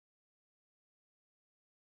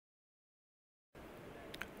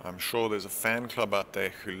I'm sure there's a fan club out there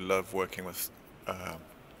who love working with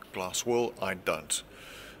glass wool. I don't.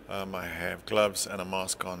 I have gloves and a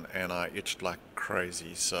mask on and I itched like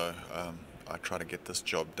crazy, so I try to get this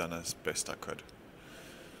job done as best I could.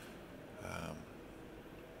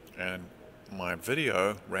 And my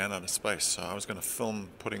video ran out of space, so I was going to film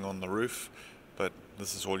putting on the roof, but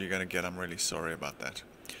this is all you're going to get. I'm really sorry about that.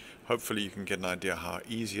 Hopefully you can get an idea how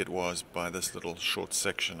easy it was by this little short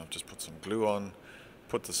section. I've just put some glue on,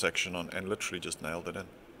 put the section on, and literally just nailed it in.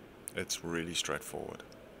 It's really straightforward.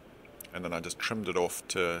 And then I just trimmed it off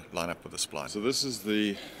to line up with the spline. So this is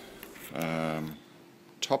the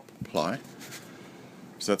top ply.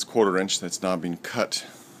 So that's 1/4 inch. That's now been cut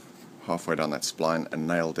halfway down that spline and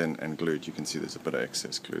nailed in and glued. You can see there's a bit of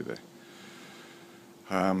excess glue there.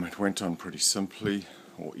 It went on pretty simply,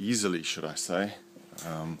 or easily should I say.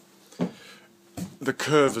 The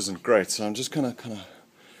curve isn't great, so I'm just going to kind of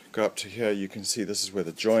go up to here. You can see this is where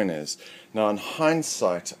the join is. Now in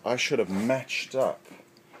hindsight I should have matched up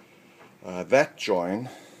that join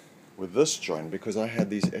with this join, because I had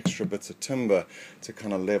these extra bits of timber to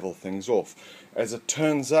kind of level things off. As it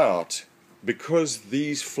turns out, because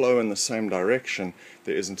these flow in the same direction,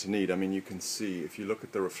 there isn't a need. I mean, you can see if you look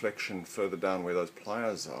at the reflection further down where those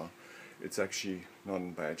pliers are, it's actually not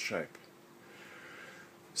in bad shape.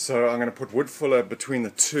 So I'm going to put wood filler between the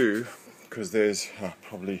two, because there's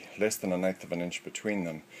probably less than 1/8 of an inch between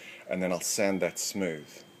them, and then I'll sand that smooth.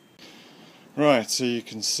 Right, so you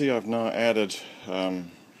can see I've now added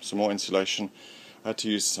some more insulation. I had to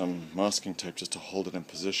use some masking tape just to hold it in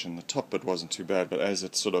position. The top bit wasn't too bad, but as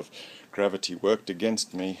it sort of gravity worked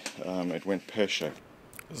against me, it went pear-shaped.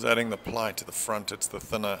 I was adding the ply to the front. It's the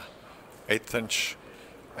thinner 1/8 inch,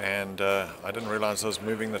 and I didn't realize I was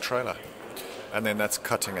moving the trailer. And then that's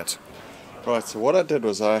cutting it. Right, so what I did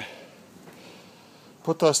was I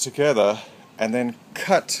put those together and then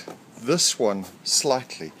cut this one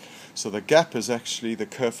slightly. So the gap is actually the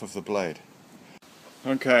kerf of the blade.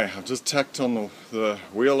 Okay, I've just tacked on the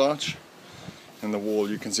wheel arch and the wall.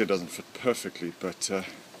 You can see it doesn't fit perfectly, but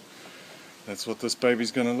that's what this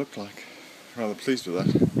baby's going to look like. Rather pleased with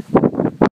that.